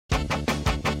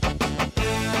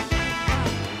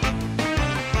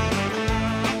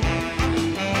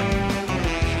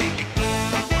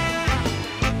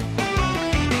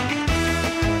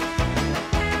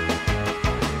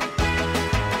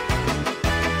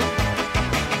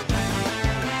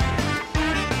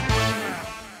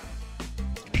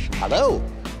Hello,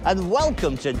 and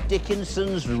welcome to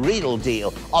Dickinson's Real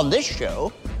Deal. On this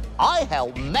show, I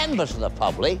help members of the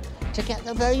public to get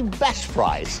the very best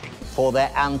price for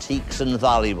their antiques and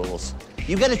valuables.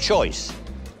 You get a choice.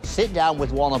 Sit down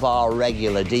with one of our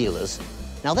regular dealers.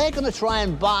 Now, they're going to try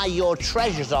and buy your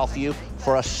treasures off you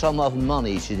for a sum of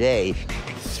money today.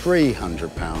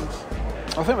 £300.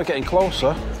 I think we're getting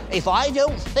closer. If I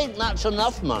don't think that's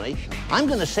enough money, I'm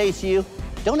going to say to you,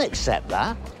 don't accept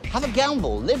that. Have a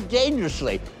gamble, live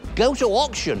dangerously, go to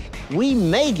auction. We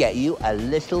may get you a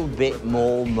little bit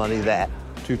more money there.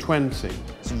 220.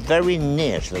 It's very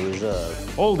near to the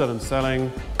reserve. All done and selling.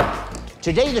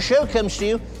 Today the show comes to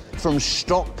you from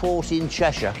Stockport in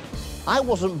Cheshire. I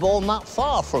wasn't born that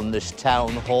far from this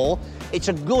town hall. It's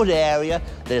a good area.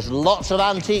 There's lots of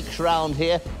antiques around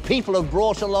here. People have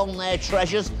brought along their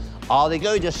treasures. Are they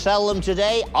going to sell them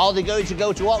today? Are they going to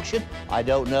go to auction? I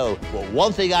don't know. But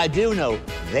one thing I do know,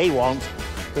 they want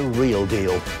the real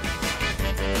deal.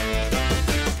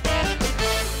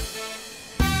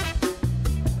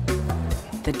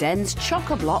 The den's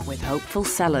chock-a-block with hopeful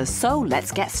sellers, so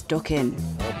let's get stuck in.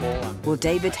 Will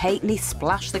David Halkney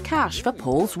splash the cash for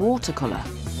Paul's watercolour?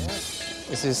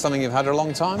 This is something you've had a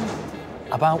long time?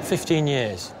 About 15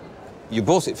 years. You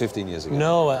bought it 15 years ago?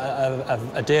 No,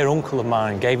 a dear uncle of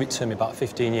mine gave it to me about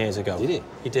 15 years ago. Did he?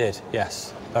 He did,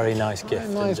 yes. Very nice gift.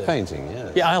 Very nice painting, yeah.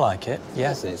 Yeah, I like it,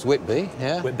 yes. It's Whitby,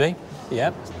 yeah. Whitby,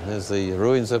 yeah. There's the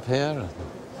ruins up here.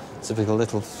 Typical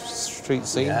little street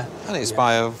scene. Yeah. And it's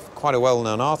by quite a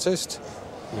well-known artist.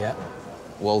 Yeah.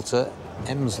 Walter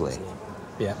Emsley.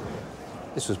 Yeah.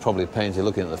 This was probably painted,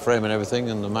 looking at the frame and everything,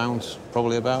 and the mount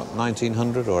probably about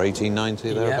 1900 or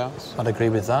 1890, thereabouts. Yeah, I'd agree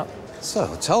with that.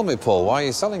 So, tell me, Paul, why are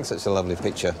you selling such a lovely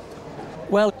picture?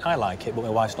 Well, I like it, but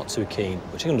my wife's not too keen,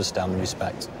 which I can understand and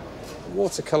respect.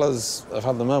 Watercolours have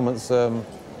had the moments.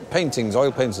 Paintings,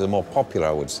 oil paintings are more popular,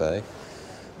 I would say.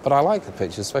 But I like the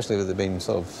pictures, especially with it being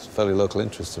sort of fairly local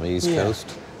interest to me, East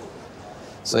Coast.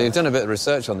 So you've done a bit of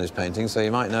research on this painting, so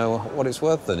you might know what it's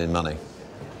worth then in money.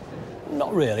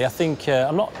 Not really. I think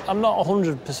I'm not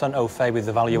 100% au fait with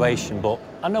the valuation, but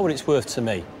I know what it's worth to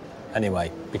me,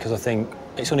 anyway, because I think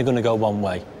it's only going to go one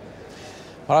way.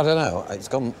 Well, I don't know. It's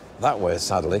gone that way,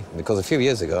 sadly, because a few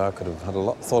years ago I could have had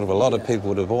thought of a lot of people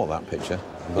would have bought that picture.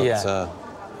 But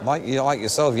like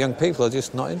yourself, young people are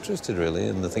just not interested really,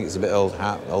 and they think it's a bit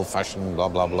old-fashioned, blah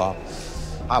blah blah.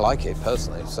 I like it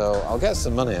personally, so I'll get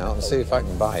some money out and see if I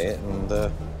can buy it, and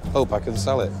hope I can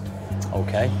sell it.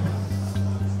 Okay.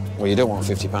 Well, you don't want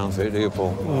 £50 for it, do you,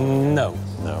 Paul? No.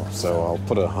 No. So I'll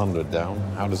put 100 down.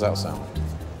 How does that sound?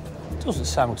 It doesn't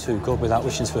sound too good without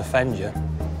wishing to offend you.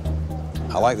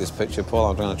 I like this picture, Paul.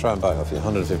 I'm going to try and buy it off you.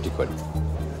 150 quid.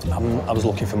 I was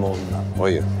looking for more than that. Were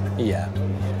you? Yeah.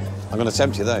 I'm going to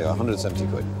tempt you there. 170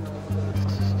 quid.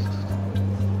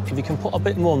 If you can put a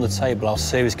bit more on the table, I'll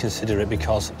seriously consider it,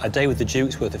 because a day with the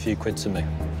Duke's worth a few quid to me.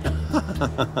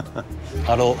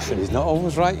 At auction. He's not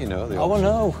always right, you know. Oh,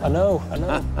 I know.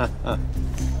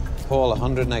 Paul,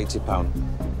 £180.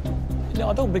 You know,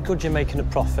 I don't begrudge you making a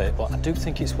profit, but I do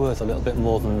think it's worth a little bit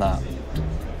more than that.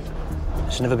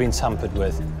 It's never been tampered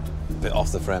with. A bit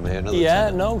off the frame here, another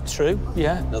tenner. No, true,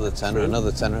 yeah. Another tenner,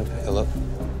 another tenner, look.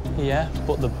 Yeah,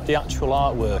 but the actual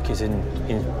artwork is in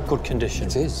good condition.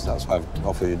 It is. That's why I've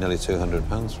offered you nearly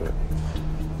 £200 for it.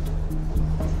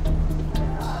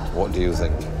 What do you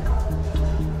think?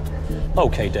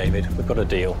 OK, David, we've got a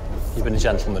deal. You've been a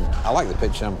gentleman. I like the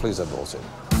picture. I'm pleased I bought it.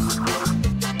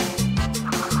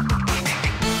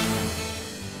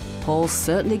 Paul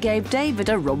certainly gave David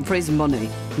a run for his money.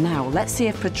 Now, let's see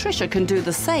if Patricia can do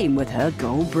the same with her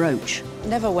gold brooch.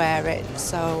 Never wear it,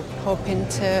 so hoping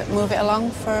to move it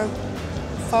along for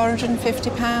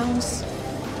 £450,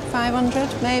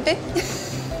 500 maybe.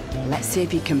 Let's see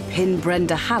if you can pin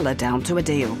Brenda Haller down to a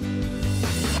deal.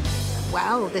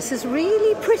 Wow, this is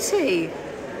really pretty.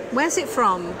 Where's it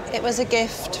from? It was a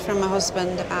gift from my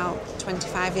husband about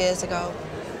 25 years ago.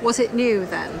 Was it new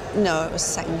then? No, it was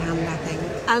second-hand, I think.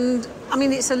 And, I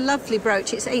mean, it's a lovely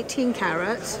brooch. It's 18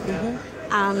 carat,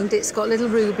 and it's got little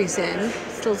rubies in,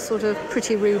 little sort of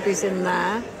pretty rubies in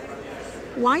there.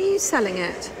 Why are you selling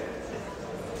it?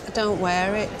 I don't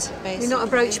wear it, basically. You're not a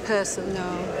brooch person?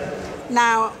 No.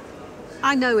 Now,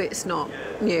 I know it's not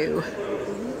new,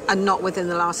 and not within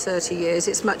the last 30 years.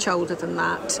 It's much older than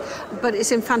that, but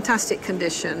it's in fantastic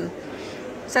condition.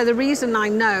 So the reason I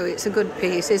know it's a good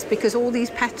piece is because all these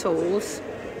petals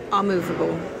are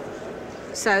movable.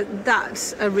 So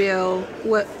that's a real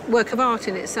work of art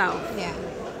in itself. Yeah.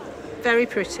 Very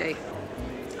pretty.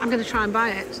 I'm going to try and buy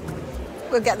it.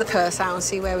 We'll get the purse out and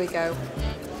see where we go.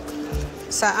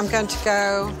 So I'm going to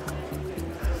go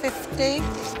 50.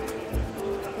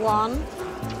 1,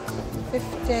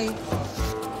 50,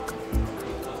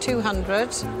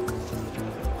 200,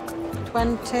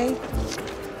 20,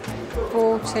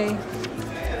 40,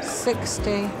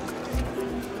 60,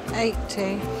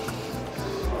 80,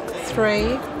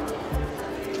 3,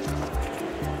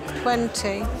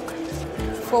 20,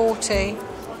 40,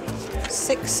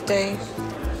 60,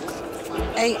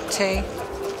 80,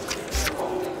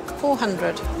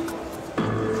 400.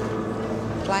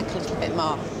 I'd like a little bit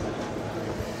more.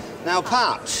 Now,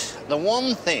 Pat, the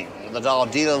one thing that our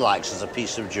dealer likes is a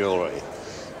piece of jewellery.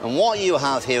 And what you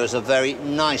have here is a very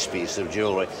nice piece of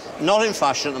jewellery. Not in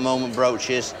fashion at the moment,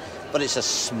 brooches, but it's a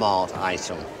smart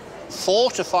item.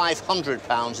 £400 to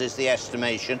 £500 is the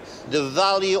estimation. The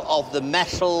value of the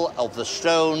metal, of the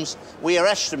stones, we are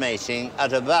estimating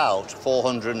at about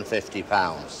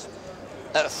 £450.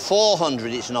 At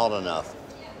 400, it's not enough.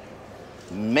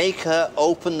 Make her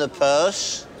open the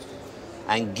purse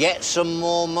and get some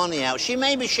more money out. She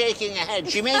may be shaking her head,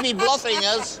 she may be bluffing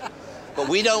us, but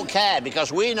we don't care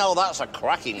because we know that's a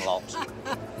cracking lot.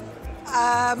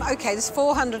 OK, there's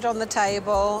 400 on the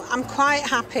table. I'm quite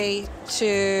happy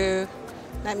to,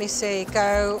 let me see,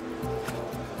 go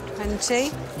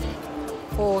 20,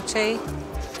 40,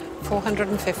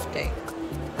 450.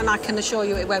 And I can assure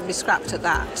you it won't be scrapped at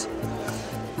that.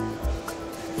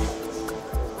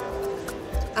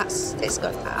 It's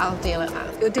good. I'll deal at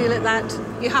that. You'll deal at that?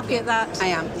 You happy at that? I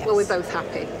am, yes. Well, we're both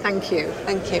happy. Thank you.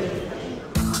 Thank you.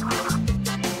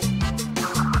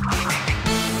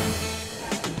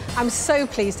 I'm so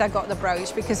pleased I got the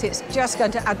brooch because it's just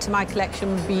going to add to my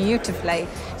collection beautifully.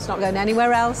 It's not going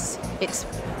anywhere else. It's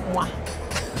mwah.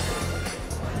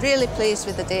 Really pleased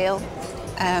with the deal.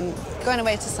 Going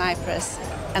away to Cyprus,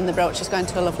 and the brooch is going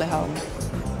to a lovely home.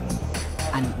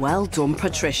 And well done,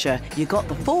 Patricia. You got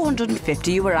the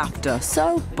 450 you were after,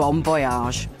 so bon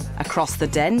voyage. Across the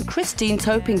den, Christine's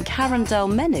hoping Karen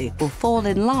Delmeny will fall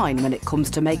in line when it comes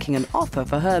to making an offer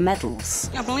for her medals.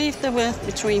 I believe they're worth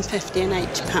between £50 and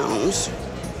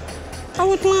 £80. I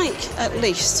would like at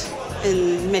least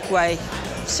in midway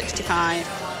 65.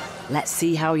 Let's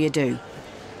see how you do.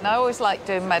 I always like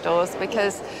doing medals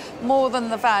because more than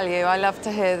the value, I love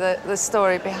to hear the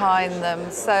story behind them.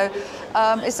 So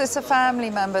is this a family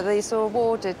member these were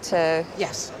awarded to?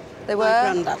 Yes. They were?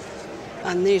 My granddad.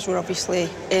 And these were obviously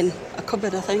in a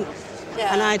cupboard, I think.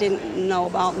 Yeah. And I didn't know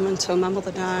about them until my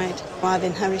mother died. I've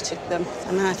inherited them,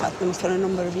 and I've had them for a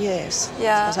number of years.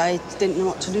 Yeah. Because I didn't know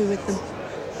what to do with them.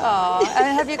 Oh,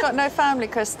 and have you got no family,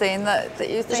 Christine, that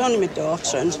you think... There's only my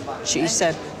daughter, and she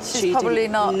said she's probably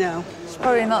not... No. She's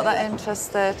probably not that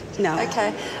interested. No.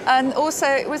 OK. And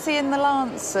also, was he in the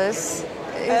Lancers?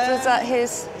 Was that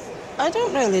his... I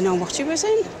don't really know what he was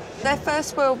in. Their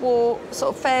First World War,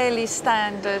 sort of fairly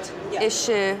standard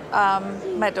issue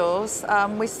medals.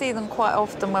 We see them quite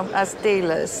often as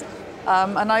dealers.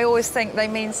 And I always think they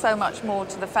mean so much more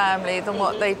to the family than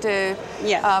what they do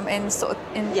in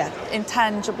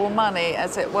intangible money,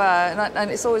 as it were. And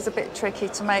it's always a bit tricky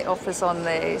to make offers on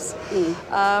these.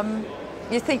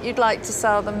 You think you'd like to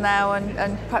sell them now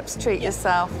and perhaps treat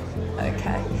yourself?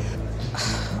 OK.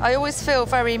 I always feel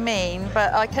very mean,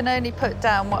 but I can only put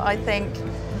down what I think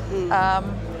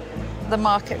the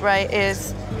market rate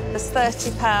is. There's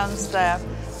 £30 there,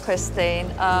 Christine.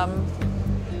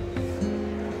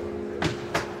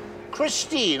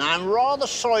 Christine, I'm rather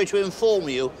sorry to inform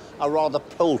you, a rather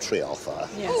paltry offer.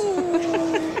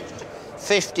 Yes.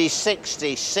 50,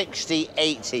 60, 60,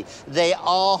 80. They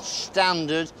are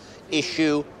standard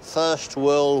issue First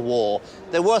World War.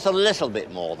 They're worth a little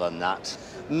bit more than that.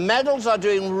 Medals are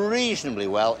doing reasonably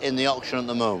well in the auction at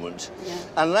the moment. Yeah.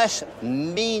 Unless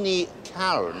meanie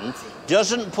Karen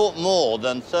doesn't put more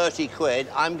than 30 quid,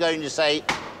 I'm going to say,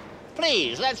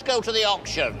 please, let's go to the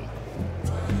auction.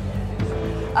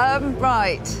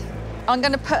 Right. I'm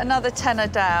going to put another tenner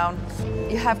down.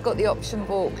 You have got the option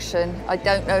of auction. I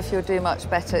don't know if you'll do much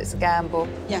better. It's a gamble.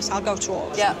 Yes, I'll go to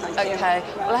auction. Yeah, thank you. OK.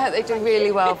 Well, I hope they do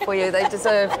really well for you. They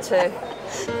deserve to.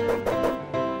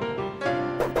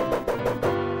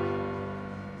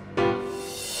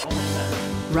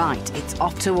 Right, it's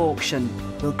off to auction.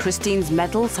 Will Christine's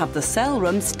medals have the sale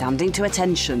room standing to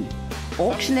attention?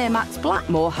 Auctioneer Max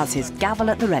Blackmore has his gavel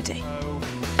at the ready.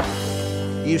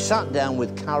 You sat down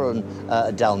with Karen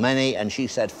Delmeny and she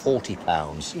said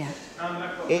 £40. Yeah.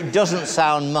 It doesn't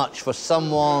sound much for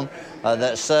someone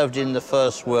that served in the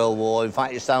First World War. In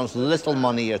fact, it sounds little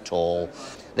money at all.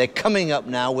 They're coming up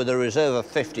now with a reserve of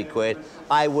 50 quid.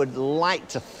 I would like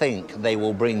to think they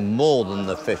will bring more than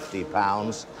the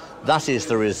 £50. That is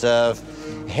the reserve.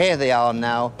 Here they are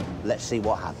now. Let's see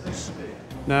what happens.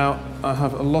 Now, I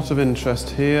have a lot of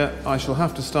interest here. I shall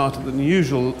have to start at the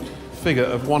usual figure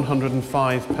of £105.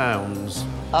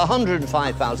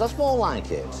 £105, that's more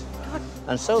like it.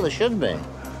 And so there should be.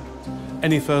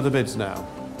 Any further bids now?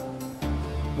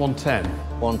 110.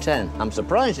 110. I'm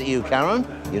surprised at you, Karen.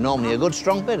 You're normally a good,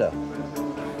 strong bidder.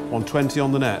 120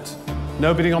 on the net.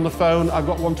 No bidding on the phone. I've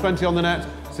got 120 on the net.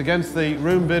 It's against the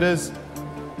room bidders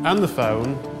and the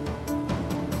phone.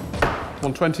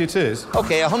 120 it is.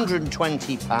 OK,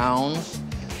 £120.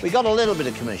 We got a little bit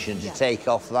of commission to take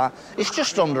off that. It's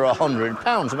just under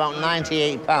 £100, about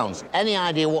 £98. Any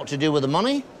idea what to do with the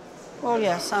money? Well,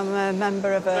 yes, I'm a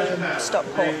member of a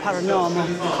Stockport Paranormal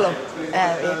Club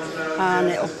area, and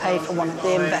it'll pay for one of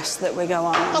the invests that we go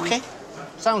on. OK.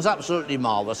 Sounds absolutely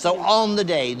marvellous. So on the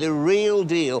day, the real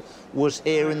deal was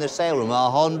here in the sale room,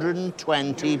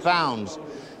 £120.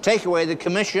 Take away the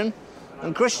commission,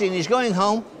 and Christine is going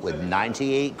home with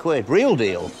 98 quid. Real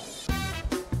deal.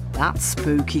 That's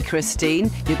spooky,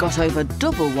 Christine. You got over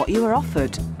double what you were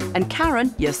offered. And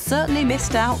Karen, you certainly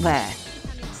missed out there.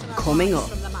 Coming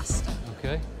up.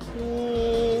 OK.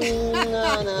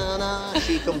 No.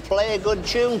 She can play a good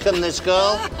tune, can this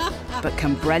girl? But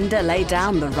can Brenda lay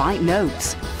down the right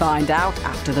notes? Find out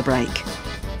after the break.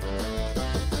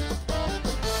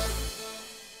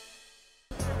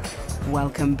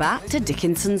 Welcome back to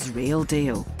Dickinson's Real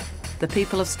Deal. The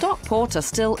people of Stockport are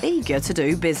still eager to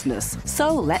do business,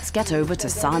 so let's get over to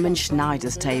Simon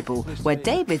Schneider's table, where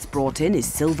David's brought in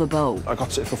his silver bowl. I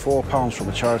got it for £4 from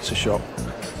a charity shop,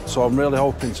 so I'm really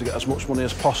hoping to get as much money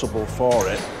as possible for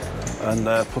it and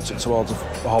put it towards a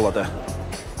holiday.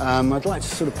 I'd like to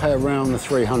sort of pay around the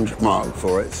 300 mark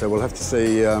for it, so we'll have to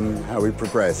see how we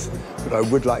progress. But I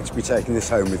would like to be taking this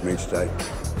home with me today.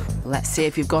 Let's see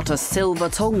if you've got a silver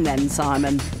tongue then,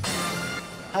 Simon.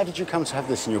 How did you come to have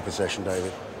this in your possession,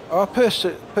 David? I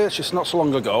purchased not so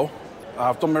long ago.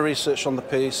 I've done my research on the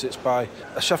piece. It's by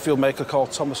a Sheffield maker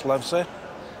called Thomas Levesey.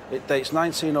 It dates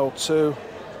 1902.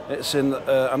 It's in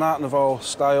an Art Nouveau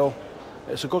style.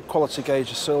 It's a good quality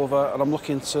gauge of silver, and I'm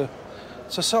looking to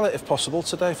sell it, if possible,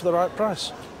 today for the right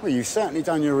price. Well, you've certainly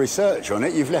done your research on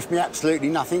it. You've left me absolutely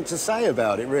nothing to say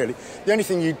about it, really. The only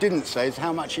thing you didn't say is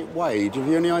how much it weighed. Have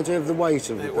you any idea of the weight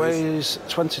of it? It weighs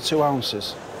 22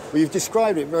 ounces. Well, you've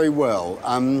described it very well.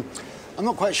 I'm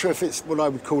not quite sure if it's what I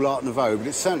would call Art Nouveau, but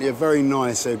it's certainly a very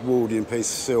nice Edwardian piece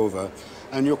of silver.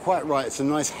 And you're quite right, it's a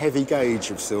nice heavy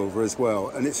gauge of silver as well,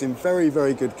 and it's in very,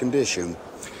 very good condition.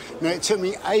 Now, it took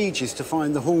me ages to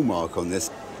find the hallmark on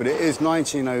this, but it is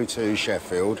 1902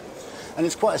 Sheffield, and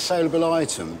it's quite a saleable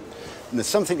item. And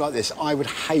something like this I would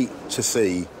hate to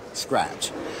see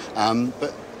scrapped.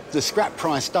 But the scrap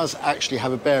price does actually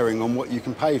have a bearing on what you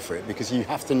can pay for it, because you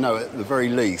have to know at the very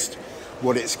least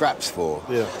what it scraps for.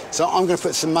 Yeah. So I'm going to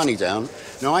put some money down.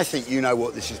 Now, I think you know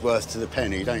what this is worth to the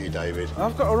penny, don't you, David?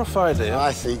 I've got a rough idea.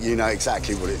 I think you know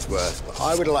exactly what it's worth. But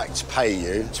I would like to pay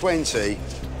you 20,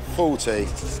 40,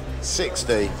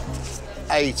 60,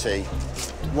 80,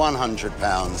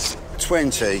 £100,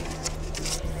 20,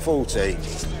 40,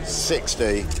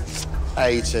 60, 80,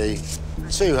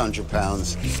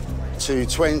 £200,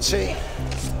 220,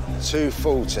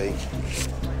 240,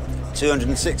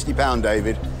 £260,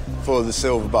 David, for the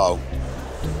silver bowl.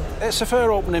 It's a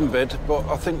fair opening bid, but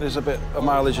I think there's a bit of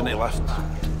mileage in it left.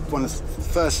 One of the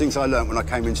first things I learned when I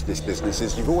came into this business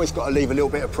is you've always got to leave a little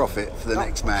bit of profit for the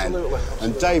next man. Absolutely.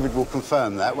 And David will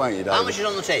confirm that, won't you, David? How much is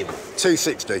on the table?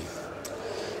 260.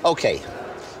 OK.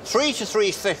 3 to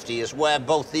 350 is where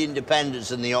both the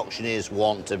independents and the auctioneers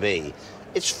want to be.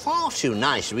 It's far too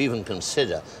nice to even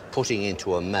consider putting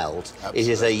into a melt. Absolutely. It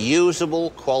is a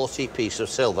usable quality piece of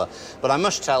silver. But I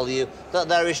must tell you that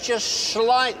there is just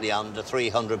slightly under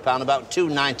 £300, about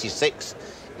 £296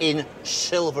 in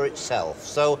silver itself.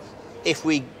 So if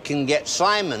we can get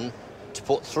Simon to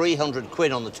put 300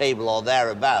 quid on the table or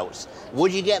thereabouts,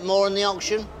 would you get more in the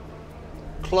auction?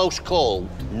 Close call.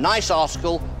 Nice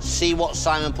article. See what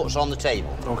Simon puts on the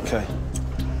table. OK.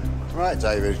 Right,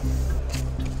 David.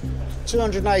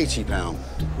 £280.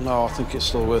 No, I think it's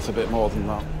still worth a bit more than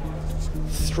that.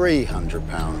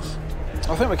 £300.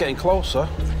 I think we're getting closer.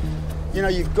 You know,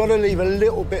 you've got to leave a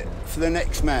little bit for the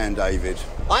next man, David.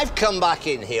 I've come back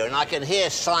in here and I can hear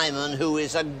Simon, who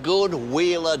is a good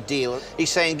wheeler dealer. He's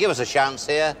saying, give us a chance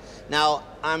here. Now,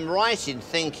 I'm right in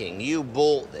thinking you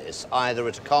bought this either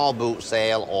at a car boot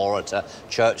sale or at a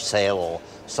church sale or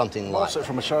something like that. I bought it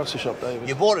from a charity shop, David.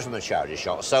 You bought it from a charity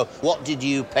shop. So what did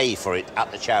you pay for it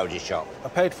at the charity shop? I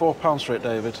paid £4 for it,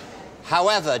 David.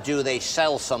 However, do they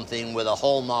sell something with a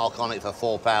hallmark on it for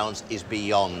 £4 is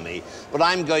beyond me. But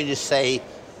I'm going to say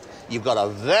you've got a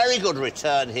very good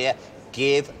return here.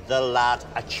 Give the lad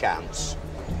a chance.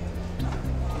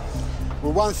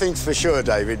 Well, one thing's for sure,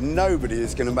 David, nobody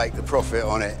is going to make the profit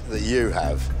on it that you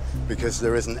have, because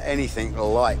there isn't anything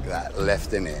like that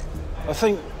left in it. I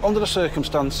think, under the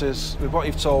circumstances, with what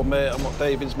you've told me and what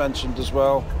David's mentioned as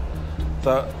well,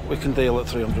 that we can deal at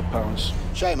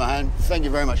 £300. Shake my hand. Thank you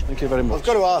very much. Thank you very much. I've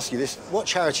got to ask you this. What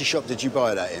charity shop did you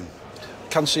buy that in?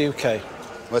 Cancer UK.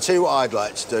 Well, I'll tell you what I'd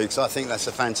like to do, because I think that's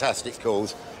a fantastic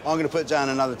cause. I'm going to put down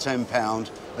another £10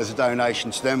 as a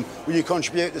donation to them. Will you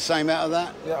contribute the same out of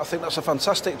that? Yeah, I think that's a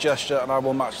fantastic gesture, and I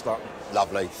will match that.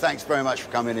 Lovely. Thanks very much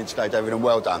for coming in today, David, and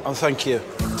well done. And thank you.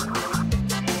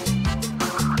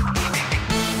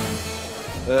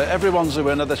 Everyone's a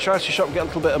winner. The charity shop get a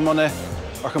little bit of money.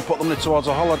 I can put them towards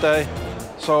a holiday.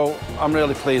 So I'm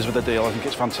really pleased with the deal. I think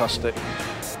it's fantastic.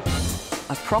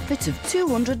 A profit of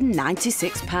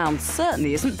 £296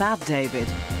 certainly isn't bad, David.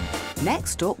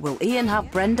 Next up, will Ian have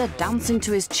Brenda dancing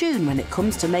to his tune when it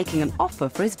comes to making an offer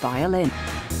for his violin?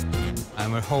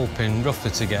 And we're hoping roughly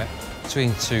to get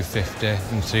between £250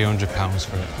 and £300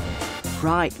 for it.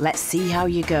 Right, let's see how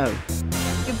you go.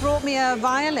 You brought me a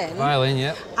violin. Violin,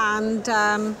 yeah. And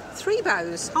 3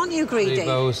 bows. Aren't you greedy? 3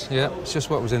 bows, yeah. It's just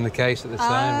what was in the case at the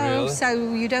time, really. So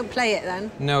you don't play it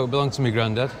then? No, it belonged to my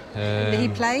granddad. He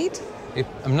played?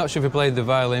 I'm not sure if he played the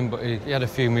violin, but he had a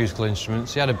few musical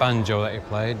instruments. He had a banjo that he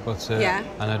played, but yeah.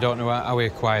 And I don't know how he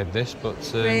acquired this, but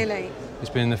really, it's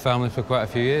been in the family for quite a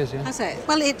few years. Yeah. Has it?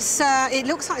 Well, it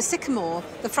looks like sycamore,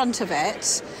 the front of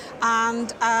it,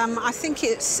 and I think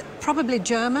it's probably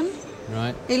German.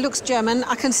 Right. It looks German.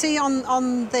 I can see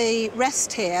on the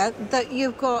rest here that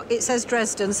you've got, it says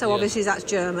Dresden, so obviously that's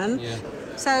German. Yeah.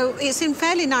 So it's in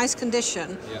fairly nice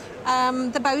condition. Yeah.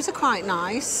 The bows are quite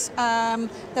nice.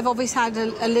 They've obviously had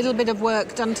a little bit of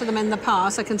work done to them in the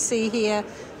past. I can see here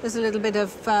there's a little bit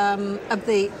of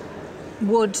the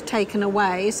wood taken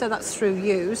away, so that's through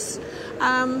use.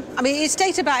 I mean, it's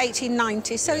dated about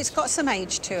 1890, so it's got some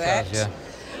age to it. Yeah.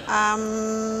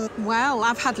 Well,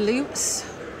 I've had lutes.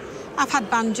 I've had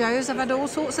banjos, I've had all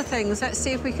sorts of things. Let's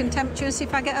see if we can tempt you and see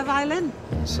if I get a violin.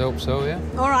 Let's hope so, yeah.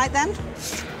 All right, then.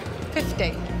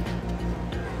 50.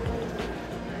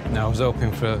 No, I was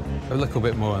hoping for a little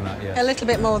bit more than that, yes. A little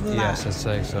bit more than that? Yes, I'd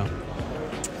say so.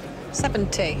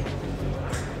 70.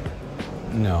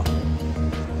 No.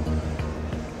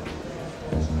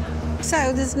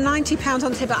 So there's £90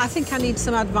 on the table. I think I need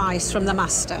some advice from the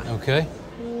master. OK.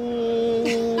 No.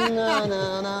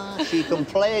 She can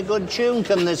play a good tune,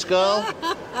 can this girl?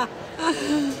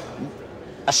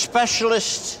 A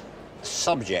specialist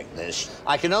subject, this.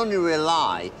 I can only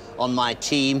rely on my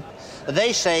team.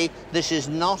 They say this is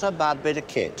not a bad bit of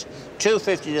kit.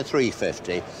 $250 to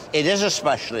 $350. It is a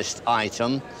specialist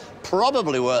item,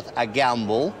 probably worth a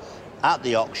gamble at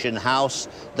the auction house.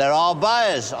 There are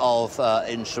buyers of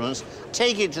instruments.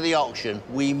 Take it to the auction.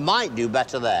 We might do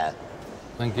better there.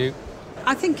 Thank you.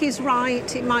 I think he's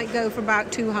right. It might go for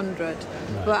about 200, right.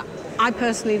 But I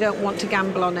personally don't want to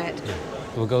gamble on it. Yeah.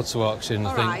 We'll go to auction,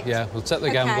 I think. Right. Yeah, we'll take the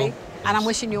gamble. Yes. And I'm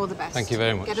wishing you all the best. Thank you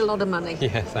very much. Get a lot of money.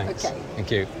 Yeah, thanks. OK. Thank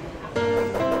you.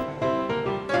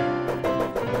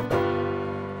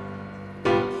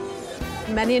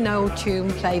 Many an old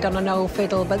tune played on an old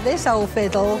fiddle, but this old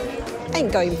fiddle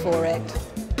ain't going for it.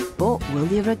 But will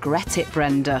you regret it,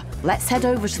 Brenda? Let's head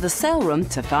over to the sale room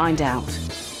to find out.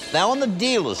 Now, on the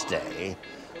dealer's day,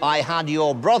 I had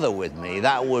your brother with me.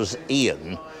 That was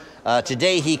Ian.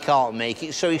 Today he can't make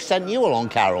it, so he sent you along,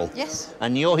 Carol. Yes.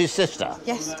 And you're his sister.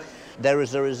 Yes. There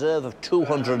is a reserve of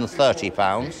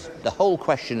 £230. The whole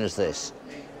question is this.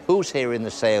 Who's here in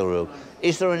the sale room?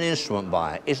 Is there an instrument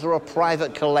buyer? Is there a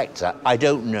private collector? I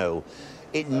don't know.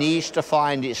 It needs to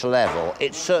find its level.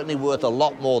 It's certainly worth a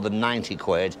lot more than 90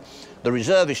 quid. The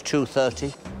reserve is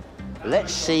 £230.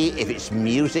 Let's see if it's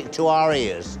music to our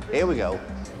ears. Here we go.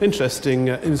 Interesting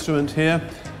instrument here.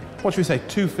 What should we say,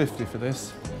 250 for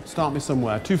this? Start me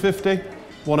somewhere. 250,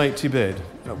 180 bid,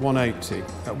 at 180,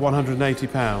 at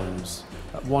 £180,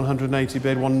 at 180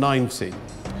 bid, 190,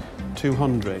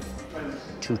 200.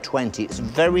 220, it's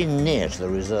very near to the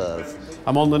reserve.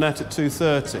 I'm on the net at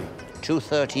 230.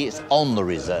 230, it's on the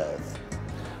reserve.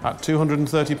 At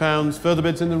 £230, further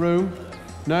bids in the room?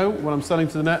 No, when I'm selling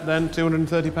to the net then,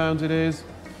 £230 it is.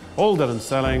 All done and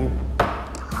selling.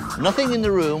 Nothing in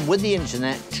the room with the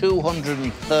internet,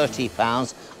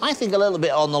 £230. I think a little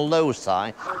bit on the low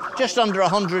side, just under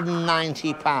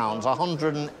 £190,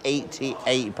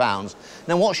 £188.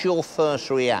 Now, what's your first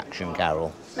reaction,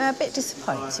 Carol? A bit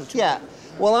disappointed. Yeah,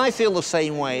 well, I feel the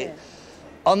same way. Yeah.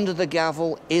 Under the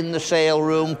gavel, in the sale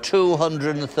room,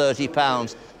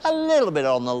 £230. A little bit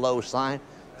on the low side,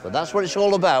 but that's what it's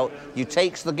all about. You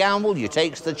takes the gamble, you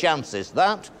takes the chances.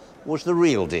 That was the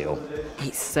real deal.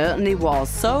 It certainly was,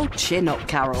 so chin up,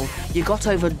 Carol. You got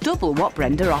over double what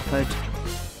Brenda offered.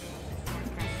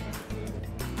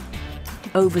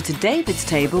 Over to David's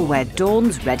table where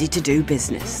Dawn's ready to do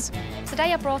business.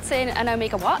 Today I brought in an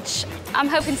Omega watch. I'm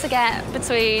hoping to get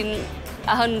between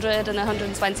 £100 and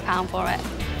 £120 for it.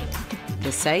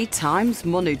 They say time's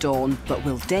money, Dawn, but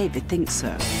will David think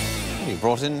so? You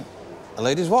brought in a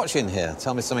lady's watch in here.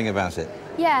 Tell me something about it.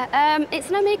 Yeah, it's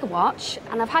an Omega watch,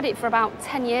 and I've had it for about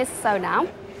 10 years or so now.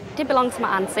 It did belong to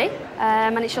my auntie,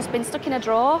 and it's just been stuck in a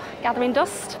drawer, gathering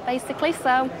dust, basically,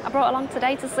 so I brought it along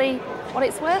today to see what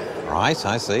it's worth. Right,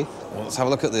 I see. Well, let's have a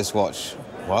look at this watch.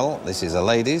 Well, this is a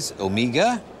lady's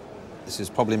Omega. This is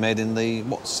probably made in the,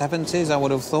 what, 70s, I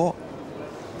would have thought.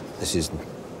 This is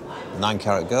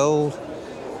 9-carat gold,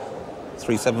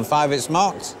 375 it's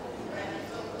marked.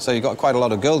 So you've got quite a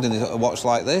lot of gold in a watch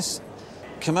like this.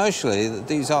 Commercially,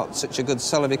 these aren't such a good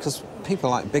seller because people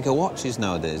like bigger watches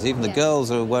nowadays. Even the girls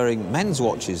are wearing men's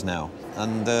watches now.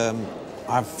 And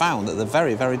I've found that they're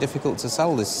very, very difficult to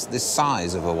sell this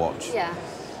size of a watch. Yeah.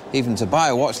 Even to buy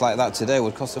a watch like that today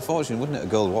would cost a fortune, wouldn't it, a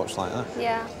gold watch like that?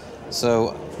 Yeah.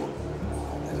 So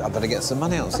I better get some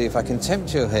money out and see if I can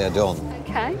tempt you here, Dawn.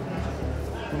 OK.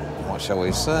 What shall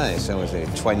we say? Shall we say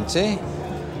 20,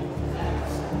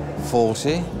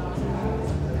 40,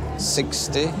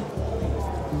 60,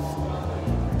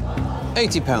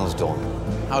 £80, Dawn.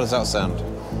 How does that sound?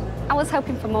 I was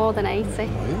hoping for more than 80,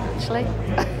 actually.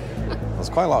 There's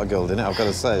quite a lot of gold in it, I've got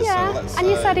to say. Yeah, so let's, and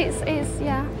you said it's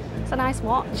a nice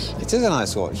watch. It is a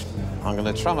nice watch. I'm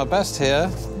going to try my best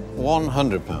here.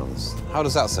 £100. How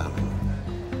does that sound?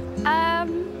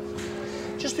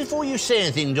 Just before you say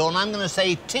anything, Dawn, I'm going to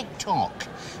say tick-tock,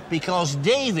 because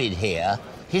David here,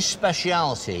 his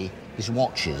speciality is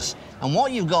watches. And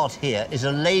what you've got here is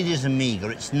a lady's Omega.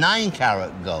 It's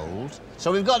 9-carat gold.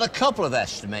 So we've got a couple of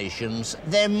estimations.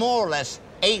 They're more or less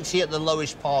 80 at the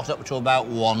lowest part up to about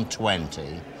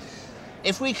 120.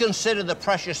 If we consider the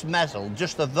precious metal,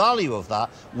 just the value of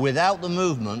that, without the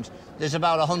movement, there's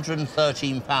about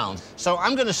 £113. So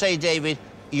I'm going to say, David,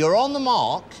 you're on the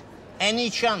mark.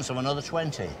 Any chance of another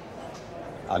 20?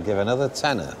 I'll give another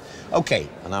tenner. OK.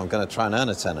 And I'm going to try and earn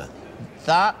a tenner.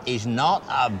 That is not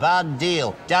a bad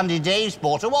deal. Dandy Dave's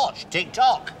bought a watch.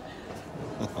 Tick-tock.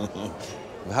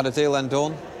 We've had a deal then,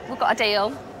 Dawn? We've got a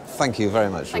deal. Thank you very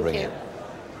much for ringing.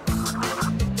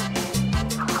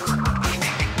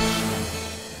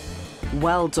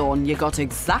 Well done, you got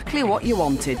exactly what you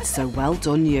wanted, so well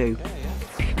done you.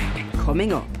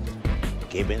 Coming up.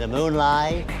 Give me the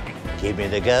moonlight, give me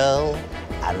the girl,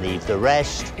 and leave the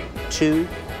rest to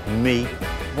me.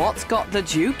 What's got the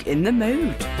Duke in the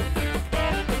mood?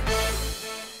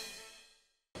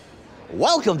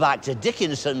 Welcome back to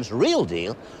Dickinson's Real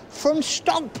Deal from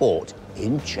Stockport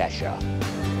in Cheshire.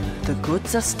 The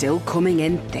goods are still coming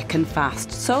in thick and fast,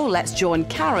 so let's join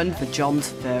Karen for John's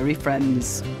furry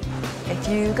friends. If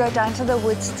you go down to the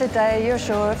woods today, you're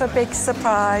sure of a big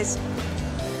surprise.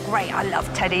 Great, I love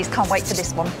teddies. Can't wait for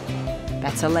this one.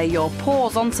 Better lay your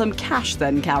paws on some cash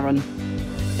then, Karen.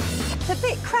 It's a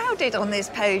bit crowded on this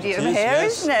podium here,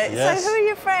 yes, isn't it? yes. So who are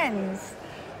your friends?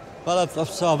 Well,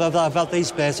 I've had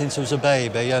these bears since I was a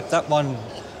baby. That one,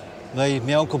 my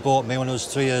uncle bought me when I was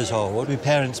 3 years old. My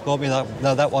parents bought me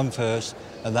that one first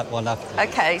and that one after.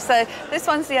 OK, so this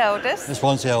one's the eldest. This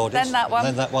one's the eldest. Then that one.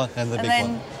 Then that one, and the big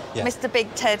one. Yeah. Mr.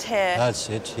 Big Ted here. That's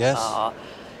it, yes. Aww.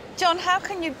 John, how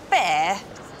can you bear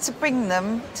to bring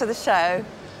them to the show?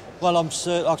 Well,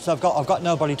 I've got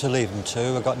nobody to leave them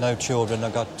to. I've got no children.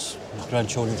 I've got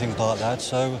grandchildren, things like that.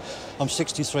 So I'm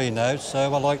 63 now.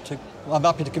 So I'm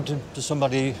happy to give them to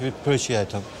somebody who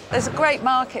appreciates them. There's a great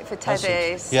market for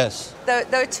teddies. Yes. There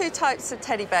are two types of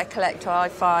teddy bear collector, I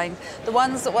find. The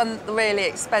ones that want the really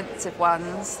expensive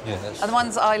ones. Yes. And the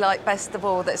ones that I like best of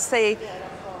all, that see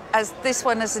as this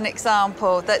one as an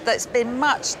example, that's been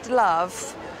much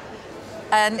loved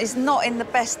and is not in the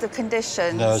best of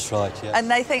conditions. No, that's right, yeah. And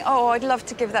they think, oh, I'd love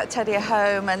to give that teddy a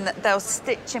home, and they'll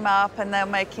stitch him up and they'll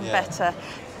make him better.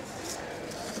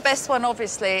 The best one,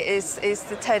 obviously, is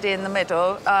the teddy in the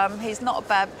middle. He's not a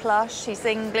bad plush, he's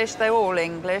English, they're all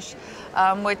English.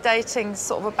 We're dating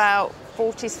sort of about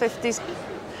 40s, 50s.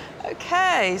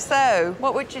 OK, so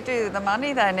what would you do with the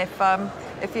money then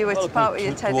if you were to part with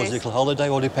your teddies? Towards a little holiday,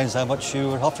 all depends how much you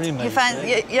were offering me.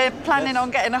 You're planning on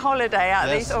getting a holiday out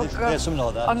of these? Oh, God. Yeah, something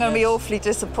like that. I'm going to be awfully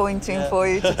disappointing for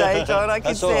you today, John. I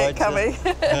can see it coming.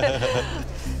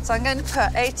 So I'm going to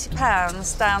put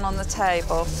 £80 down on the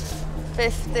table.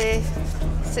 50,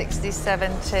 60,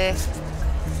 70,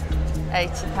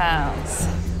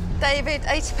 £80. David,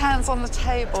 £80 on the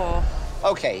table.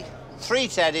 OK, 3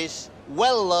 teddies,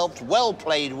 well loved, well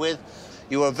played with.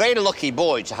 You were a very lucky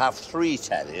boy to have 3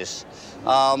 teddies.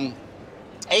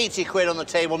 80 quid on the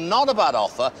table, not a bad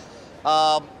offer.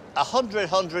 100,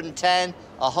 110,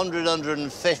 100,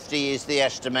 150 is the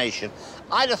estimation.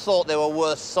 I'd have thought they were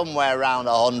worth somewhere around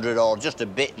 100 or just a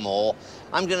bit more.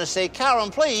 I'm going to say, Karen,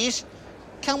 please,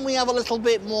 can we have a little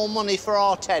bit more money for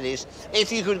our teddies?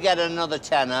 If you could get another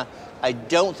tenner, I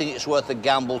don't think it's worth the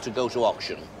gamble to go to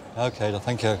auction. OK,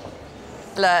 thank you.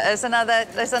 Look, there's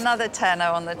another tenner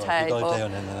on the table. You got a deal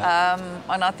in there.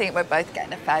 And I think we're both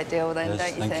getting a fair deal then, Yes,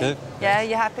 don't you thank think? you. Yeah,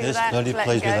 you happy with that? Yes, very Let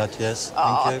pleased you with go? that, yes.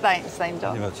 Oh, Thank you. thanks, same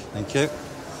job. Very much. Thank you.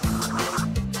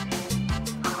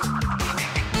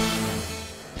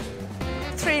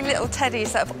 3 little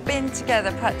teddies that have been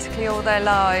together practically all their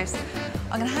lives.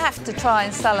 I'm going to have to try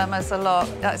and sell them as a lot.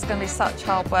 That's going to be such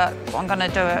hard work, but I'm going to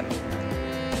do it.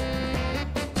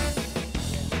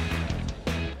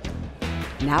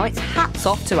 Now it's hats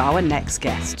off to our next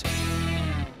guest.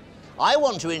 I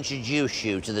want to introduce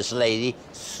you to this lady,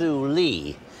 Sue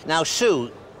Lee. Now,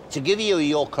 Sue, to give you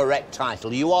your correct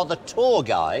title, you are the tour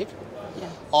guide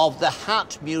of the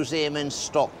Hat Museum in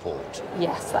Stockport.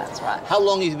 Yes, that's right. How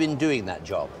long have you been doing that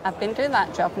job? I've been doing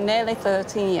that job nearly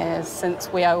 13 years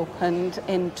since we opened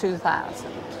in 2000.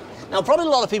 Now, probably a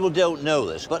lot of people don't know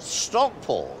this, but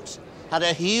Stockport had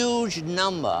a huge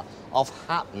number of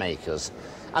hat makers.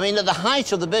 I mean, at the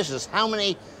height of the business, how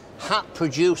many hat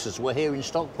producers were here in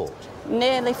Stockport?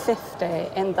 Nearly 50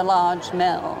 in the large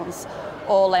mills,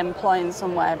 all employing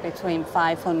somewhere between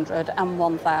 500 and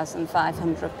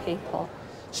 1,500 people.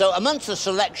 So amongst the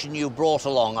selection you brought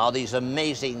along are these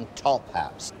amazing top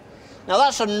hats. Now,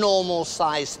 that's a normal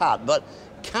size hat, but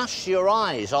cast your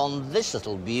eyes on this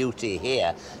little beauty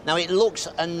here. Now, it looks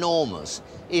enormous.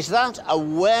 Is that a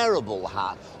wearable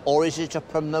hat or is it a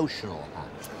promotional hat?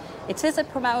 It is a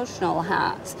promotional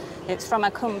hat. It's from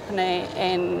a company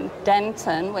in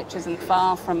Denton, which isn't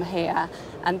far from here,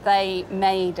 and they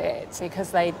made it because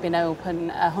they'd been open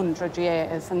 100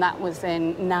 years, and that was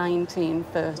in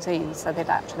 1913, so they'd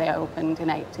actually opened in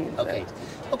 1830.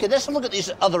 Okay, let's look at these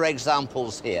other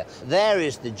examples here. There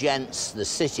is the gents, the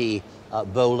city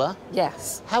bowler.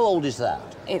 Yes. How old is that?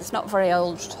 It's not very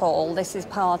old at all. This is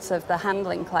part of the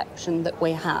handling collection that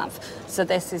we have. So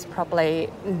this is probably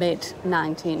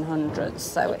mid-1900s,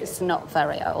 so it's not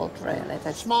very old, really.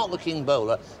 Smart-looking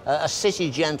bowler, a city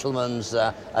gentleman's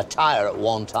attire at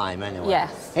one time, anyway.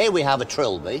 Yes. Here we have a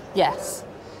trilby. Yes.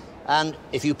 And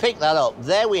if you pick that up,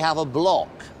 there we have a block,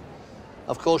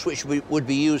 of course, which would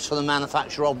be used for the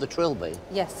manufacture of the trilby.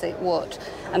 Yes, it would.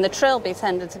 And the trilby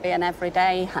tended to be an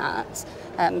everyday hat,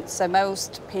 so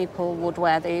most people would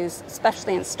wear these,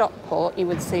 especially in Stockport. You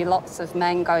would see lots of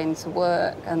men going to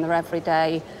work and their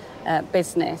everyday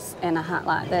business in a hat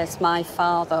like this. My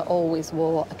father always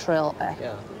wore a trilby.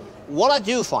 Yeah. What I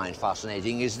do find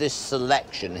fascinating is this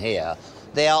selection here.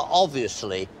 They are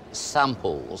obviously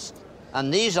samples,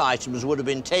 and these items would have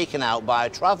been taken out by a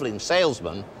travelling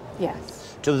salesman.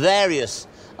 Yes. To various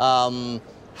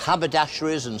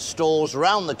haberdasheries and stores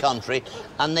around the country,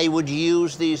 and they would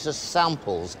use these as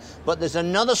samples. But there's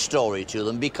another story to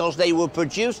them because they were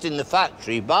produced in the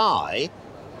factory by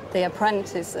the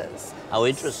apprentices. How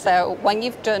interesting. So when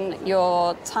you've done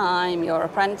your time, your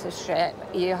apprenticeship,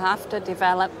 you have to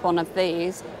develop one of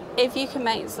these. If you can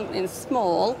make something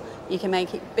small, you can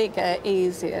make it bigger,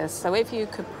 easier. So if you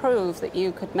could prove that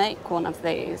you could make one of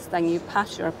these, then you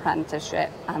pass your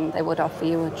apprenticeship and they would offer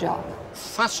you a job.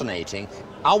 Fascinating.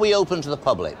 Are we open to the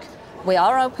public? We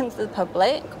are open to the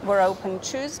public. We're open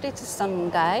Tuesday to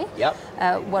Sunday. Yep.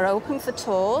 We're open for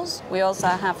tours. We also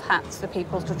have hats for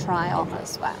people to try on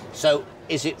as well. So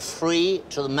is it free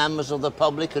to the members of the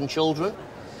public and children?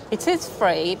 It is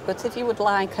free, but if you would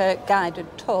like a guided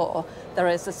tour, there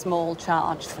is a small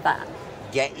charge for that.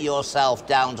 Get yourself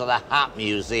down to the Hat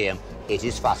Museum. It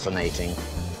is fascinating.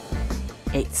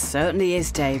 It certainly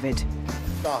is, David.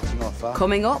 Starting offer.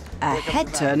 Coming up, a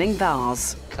head-turning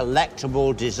vase.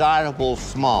 Collectible, desirable,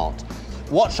 smart.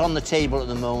 What's on the table at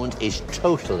the moment is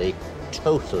totally,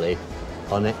 totally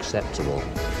unacceptable.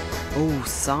 Oh,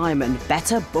 Simon,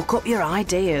 better book up your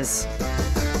ideas.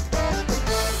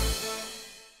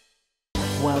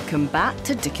 Welcome back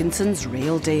to Dickinson's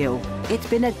Real Deal. It's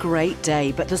been a great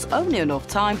day, but there's only enough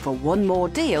time for one more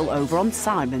deal over on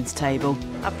Simon's table.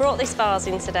 I brought this vase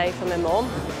in today for my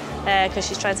mum because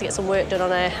she's trying to get some work done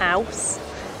on her house.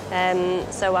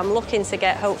 So I'm looking to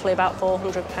get hopefully about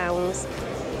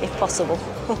 £400 if possible.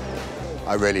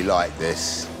 I really like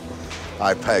this.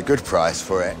 I'd pay a good price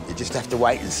for it. You just have to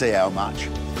wait and see how much.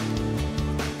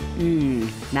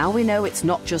 Now we know it's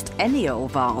not just any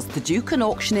old vase. The Duke and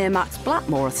auctioneer Max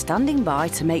Blackmore are standing by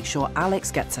to make sure Alex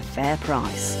gets a fair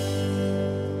price.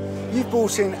 You've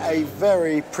brought in a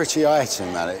very pretty item,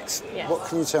 Alex. Yes. What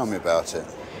can you tell me about it?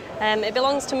 It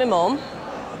belongs to my mum,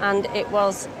 and it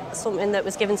was something that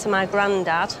was given to my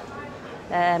granddad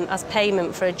as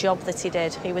payment for a job that he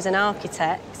did. He was an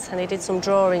architect, and he did some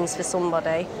drawings for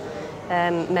somebody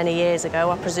many years ago,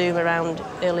 I presume around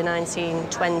early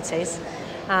 1920s.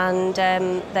 And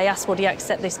they asked, would he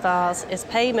accept this vase as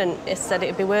payment? He said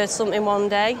it'd be worth something one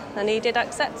day, and he did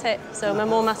accept it. So my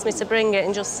mum asked me to bring it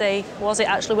and just see, was it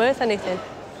actually worth anything?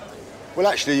 Well,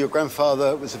 actually, your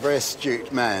grandfather was a very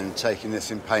astute man taking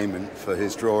this in payment for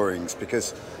his drawings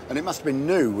and it must have been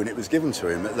new when it was given to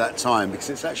him at that time, because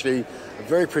it's actually a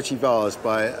very pretty vase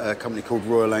by a company called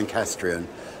Royal Lancastrian.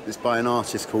 It's by an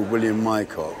artist called William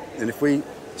Mycott. And if we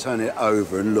turn it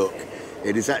over and look,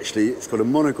 it's got a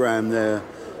monogram there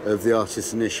of the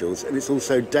artist's initials, and it's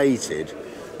also dated.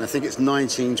 And I think it's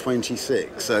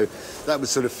 1926, so that would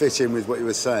sort of fit in with what you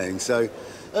were saying. So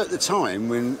at the time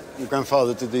when your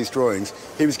grandfather did these drawings,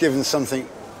 he was given something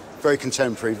very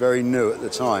contemporary, very new at the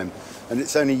time, and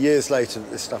it's only years later that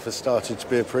this stuff has started to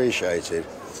be appreciated.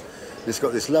 It's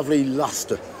got this lovely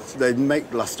lustre. They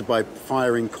make lustre by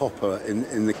firing copper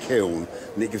in the kiln,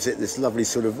 and it gives it this lovely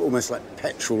sort of almost like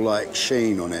petrol-like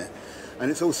sheen on it. And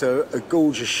it's also a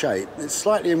gorgeous shape. It's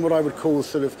slightly in what I would call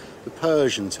sort of the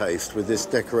Persian taste with this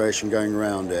decoration going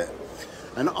around it.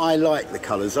 And I like the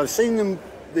colours. I've seen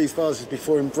these vases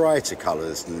before in brighter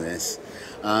colours than this.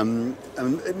 And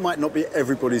it might not be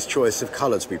everybody's choice of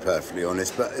colour, to be perfectly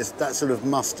honest, but it's that sort of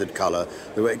mustard colour,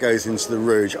 the way it goes into the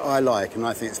rouge, I like, and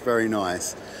I think it's very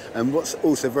nice. And what's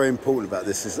also very important about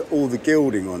this is that all the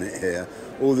gilding on it here,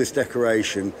 all this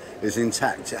decoration is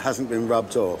intact. It hasn't been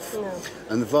rubbed off. No.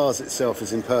 And the vase itself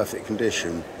is in perfect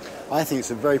condition. I think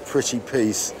it's a very pretty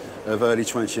piece of early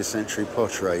 20th century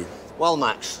pottery. Well,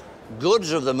 Max,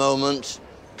 goods of the moment,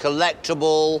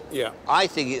 collectible. Yeah. I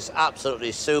think it's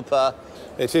absolutely super.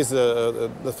 It is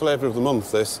the flavour of the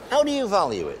month, this. How do you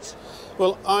value it?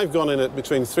 Well, I've gone in at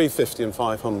between 350 and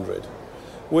 500,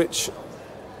 which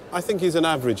I think is an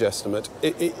average estimate.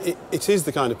 It is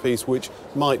the kind of piece which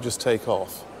might just take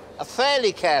off. A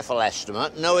fairly careful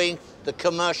estimate, knowing the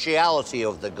commerciality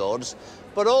of the goods,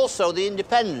 but also the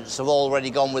independents have already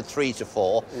gone with 3 to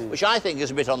 4, which I think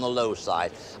is a bit on the low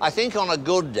side. I think on a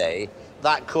good day,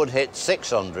 that could hit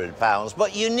 £600,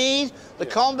 but you need the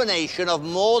combination of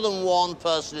more than one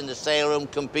person in the sale room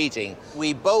competing.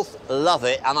 We both love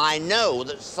it, and I know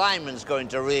that Simon's going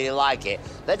to really like it.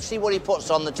 Let's see what he puts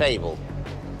on the table.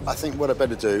 I think what I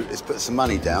better do is put some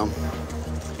money down.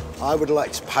 I would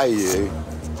like to pay you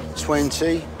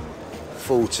 20,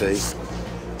 40,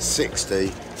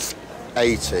 60,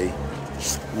 80,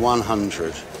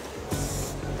 100.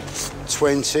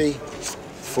 20,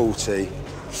 40,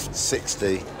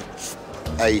 60,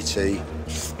 80,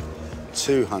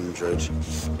 200,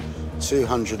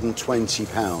 220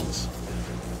 pounds.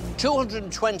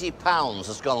 £220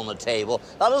 has gone on the table.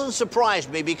 That doesn't surprise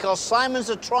me because Simon's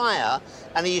a trier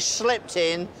and he's slipped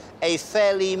in a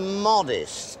fairly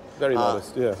modest. Very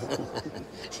modest, yeah.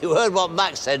 You heard what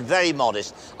Max said, very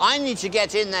modest. I need to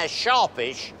get in there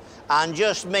sharpish and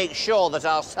just make sure that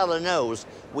our seller knows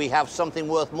we have something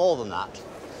worth more than that.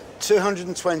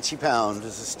 £220 as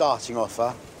a starting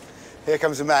offer. Here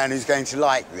comes a man who's going to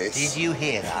like this. Did you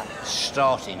hear that?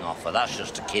 Starting offer. That's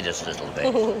just to kid us a little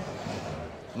bit.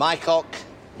 Mycock,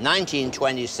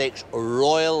 1926,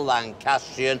 Royal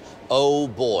Lancastrian. Oh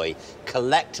boy.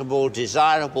 Collectible,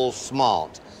 desirable,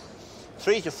 smart.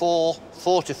 3 to 4,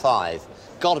 4 to 5.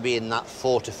 Got to be in that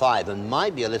 4 to 5 and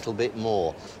might be a little bit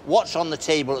more. What's on the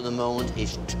table at the moment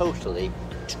is totally,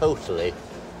 totally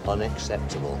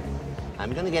unacceptable.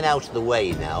 I'm going to get out of the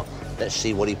way now. Let's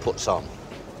see what he puts on.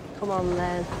 Come on,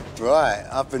 then. Right,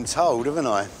 I've been told, haven't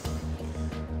I?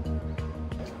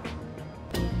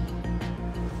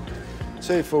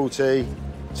 240,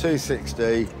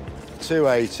 260,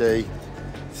 280,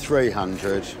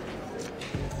 300.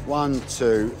 1,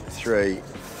 2, 3,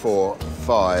 4,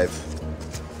 5.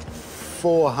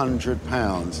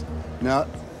 £400. Now,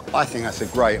 I think that's a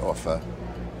great offer.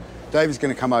 David's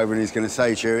going to come over and he's going to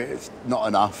say to you, it's not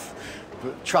enough.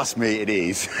 But trust me, it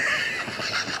is.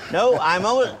 No, I'm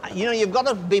always... You know, you've got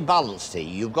to be balanced here.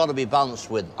 You've got to be balanced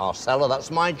with our seller.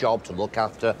 That's my job, to look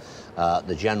after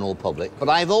the general public. But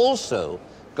I've also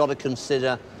got to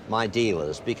consider my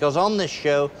dealers, because on this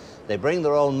show, they bring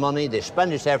their own money, they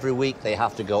spend it every week, they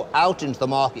have to go out into the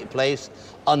marketplace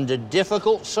under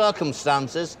difficult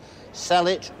circumstances. sell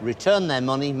it, return their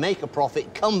money, make a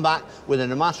profit, come back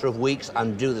within a matter of weeks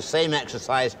and do the same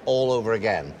exercise all over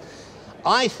again.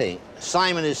 I think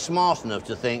Simon is smart enough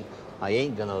to think, I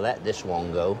ain't gonna let this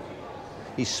one go.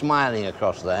 He's smiling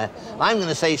across there. I'm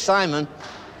gonna say, Simon,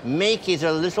 make it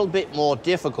a little bit more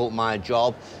difficult, my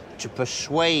job, to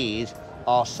persuade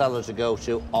our seller to go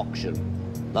to auction.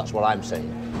 That's what I'm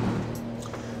saying.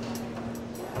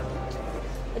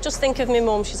 I just think of my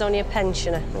mum, she's only a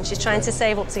pensioner, and she's trying to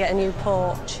save up to get a new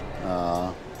porch.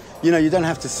 You know, you don't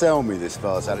have to sell me this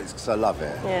vase, Alex, because I love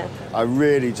it. Yeah. I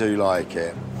really do like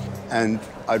it, and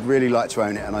I'd really like to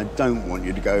own it, and I don't want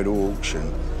you to go to auction.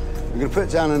 I'm going to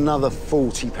put down another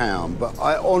 £40, but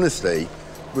I honestly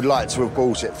would like to have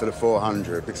bought it for the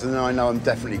 400, because then I know I'm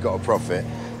definitely got a profit.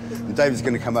 And David's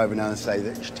going to come over now and say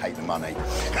that you should take the money.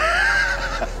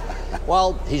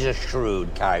 Well, he's a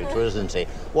shrewd character, isn't he?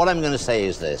 What I'm going to say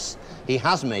is this. He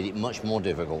has made it much more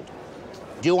difficult.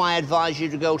 Do I advise you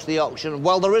to go to the auction?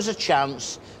 Well, there is a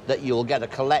chance that you'll get a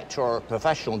collector or a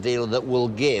professional dealer that will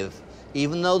give,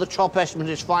 even though the top estimate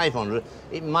is 500,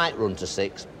 it might run to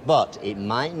 6, but it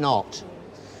might not.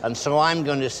 And so I'm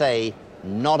going to say,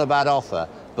 not a bad offer,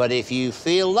 but if you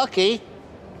feel lucky,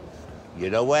 you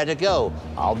know where to go.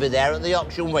 I'll be there at the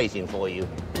auction waiting for you.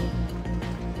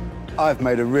 I've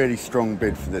made a really strong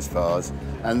bid for this vase,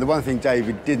 and the one thing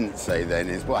David didn't say then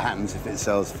is what happens if it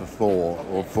sells for 4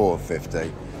 or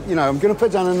 450. You know, I'm going to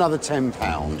put down another £10.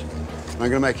 I'm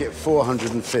going to make it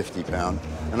 £450,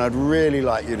 and I'd really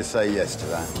like you to say yes to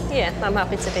that. Yeah, I'm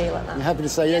happy to deal at that. You're happy to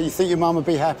say yeah? You think your mum would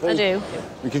be happy? I do.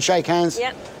 We can shake hands?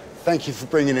 Yep. Thank you for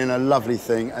bringing in a lovely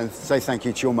thing, and say thank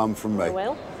you to your mum from me. I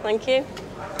will. Thank you.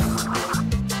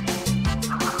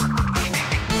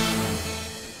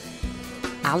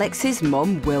 Alex's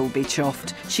mum will be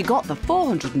chuffed. She got the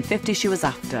 450 she was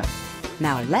after.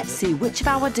 Now let's see which of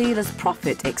our dealers'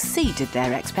 profit exceeded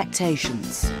their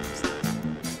expectations.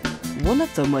 One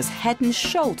of them was head and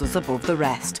shoulders above the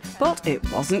rest, but it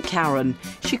wasn't Karen.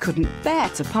 She couldn't bear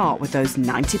to part with those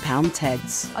 £90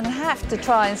 Teds. I'm going to have to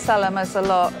try and sell them as a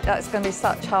lot. That's going to be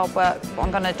such hard work, but I'm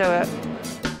going to do it.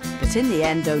 But in the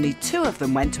end, only 2 of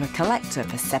them went to a collector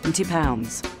for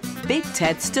 £70. Big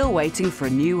Ted's still waiting for a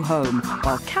new home,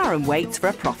 while Karen waits for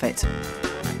a profit.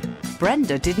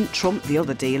 Brenda didn't trump the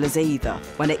other dealers either.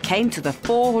 When it came to the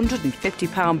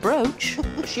 £450 brooch...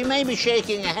 She may be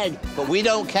shaking her head, but we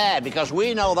don't care, because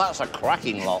we know that's a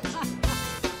cracking lot.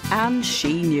 And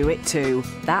she knew it too.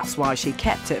 That's why she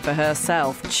kept it for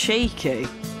herself. Cheeky.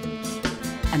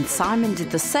 And Simon did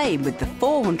the same with the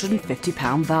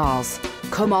 £450 vase.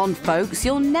 Come on, folks,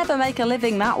 you'll never make a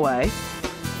living that way.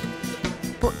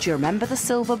 But do you remember the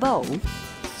silver bowl?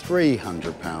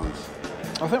 £300.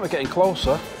 I think we're getting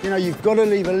closer. You know, you've got to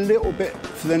leave a little bit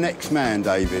for the next man,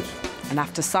 David. And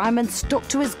after Simon stuck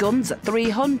to his guns at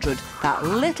 300, that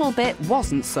little bit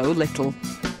wasn't so little.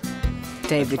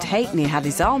 David Hakeney had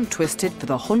his arm twisted for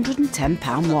the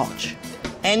 £110 watch.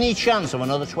 Any chance of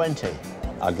another 20?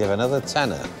 I'll give another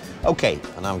tenner. OK.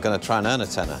 And I'm going to try and earn a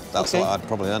tenner. That's what I'd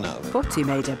probably earn out of it. But he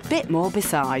made a bit more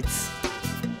besides.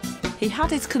 He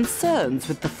had his concerns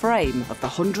with the frame of the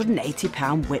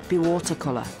 £180 Whitby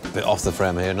watercolour. A bit off the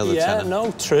frame here, another tenner. Yeah,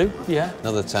 no, true, yeah.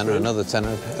 Another tenner, another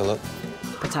tenner, pick a look.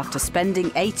 But after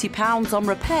spending £80 on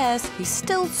repairs, he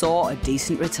still saw a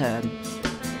decent return.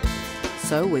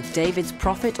 So with David's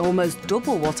profit almost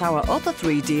double what our other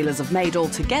 3 dealers have made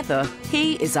altogether,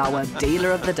 he is our dealer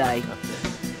of the day.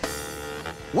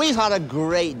 We've had a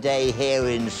great day here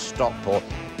in Stockport.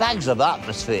 Bags of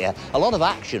atmosphere, a lot of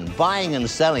action, buying and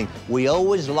selling. We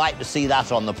always like to see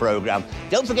that on the programme.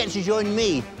 Don't forget to join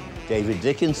me, David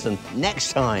Dickinson,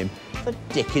 next time for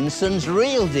Dickinson's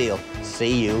Real Deal.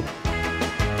 See you.